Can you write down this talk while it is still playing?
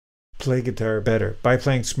play guitar better by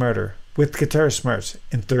playing smarter with Guitar Smartz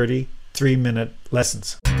in 30 3-minute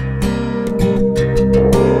lessons.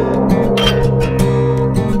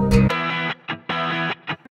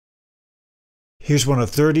 Here's one of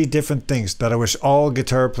 30 different things that I wish all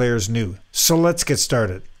guitar players knew. So let's get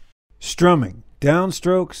started. Strumming,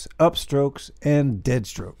 downstrokes, upstrokes, and dead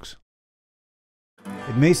strokes.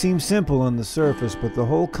 It may seem simple on the surface, but the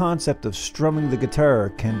whole concept of strumming the guitar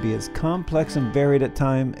can be as complex and varied at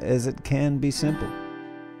times as it can be simple.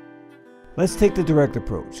 Let's take the direct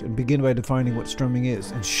approach and begin by defining what strumming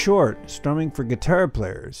is. In short, strumming for guitar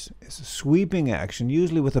players is a sweeping action,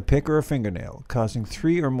 usually with a pick or a fingernail, causing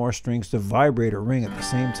 3 or more strings to vibrate or ring at the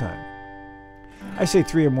same time. I say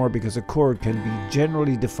 3 or more because a chord can be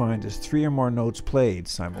generally defined as 3 or more notes played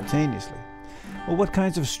simultaneously. Well, what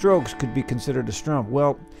kinds of strokes could be considered a strum?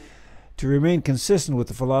 Well, to remain consistent with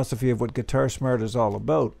the philosophy of what Guitar Smartz is all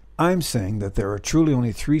about, I'm saying that there are truly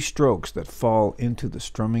only 3 strokes that fall into the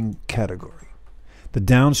strumming category. The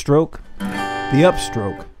downstroke, the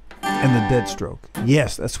upstroke, and the dead stroke.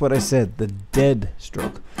 Yes, that's what I said, the dead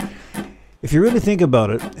stroke. If you really think about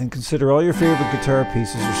it and consider all your favorite guitar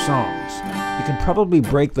pieces or songs, you can probably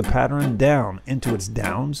break the pattern down into its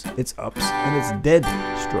downs, its ups, and its dead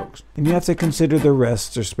strokes. And you have to consider the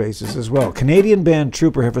rests or spaces as well. Canadian band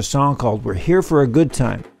Trooper have a song called We're Here for a Good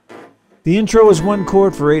Time. The intro is 1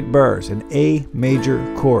 chord for 8 bars, an A major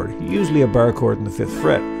chord, usually a bar chord in the 5th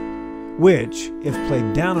fret, which, if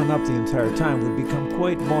played down and up the entire time, would become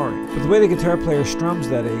quite boring. But the way the guitar player strums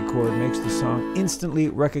that A chord makes the song instantly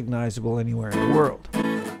recognizable anywhere in the world.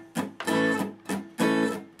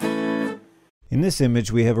 In this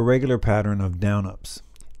image, we have a regular pattern of down-ups.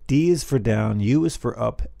 D is for down, U is for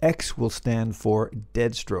up, X will stand for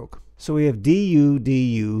dead stroke. So we have DU,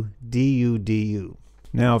 DU, DU, DU.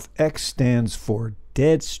 Now if X stands for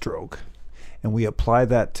dead stroke, and we apply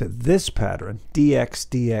that to this pattern, DX,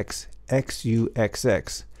 DX, XU,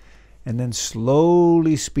 XX, and then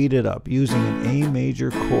slowly speed it up using an A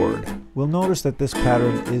major chord, we'll notice that this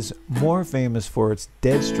pattern is more famous for its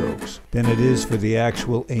dead strokes than it is for the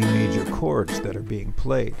actual A major chords that are being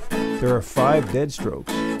played. There are 5 dead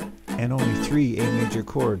strokes and only 3 A major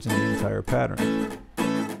chords in the entire pattern.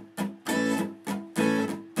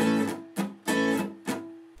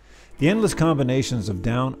 The endless combinations of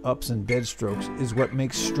down, ups, and dead strokes is what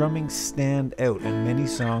makes strumming stand out and many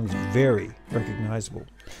songs very recognizable.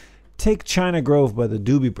 Take China Grove by the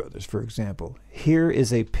Doobie Brothers, for example. Here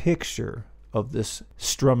is a picture of this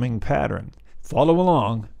strumming pattern. Follow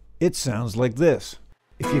along. It sounds like this.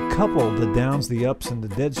 If you couple the downs, the ups, and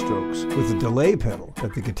the dead strokes with the delay pedal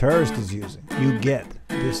that the guitarist is using, you get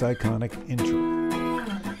this iconic intro.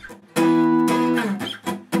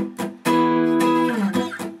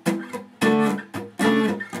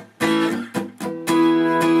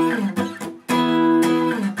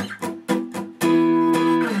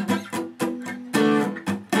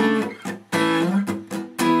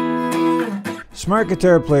 Smart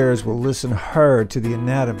guitar players will listen hard to the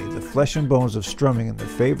anatomy, the flesh and bones of strumming in their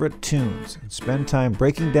favorite tunes, and spend time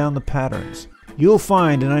breaking down the patterns. You'll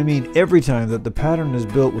find, and I mean every time, that the pattern is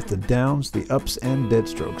built with the downs, the ups, and dead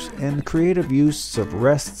strokes, and the creative use of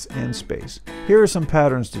rests and space. Here are some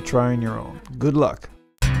patterns to try on your own. Good luck!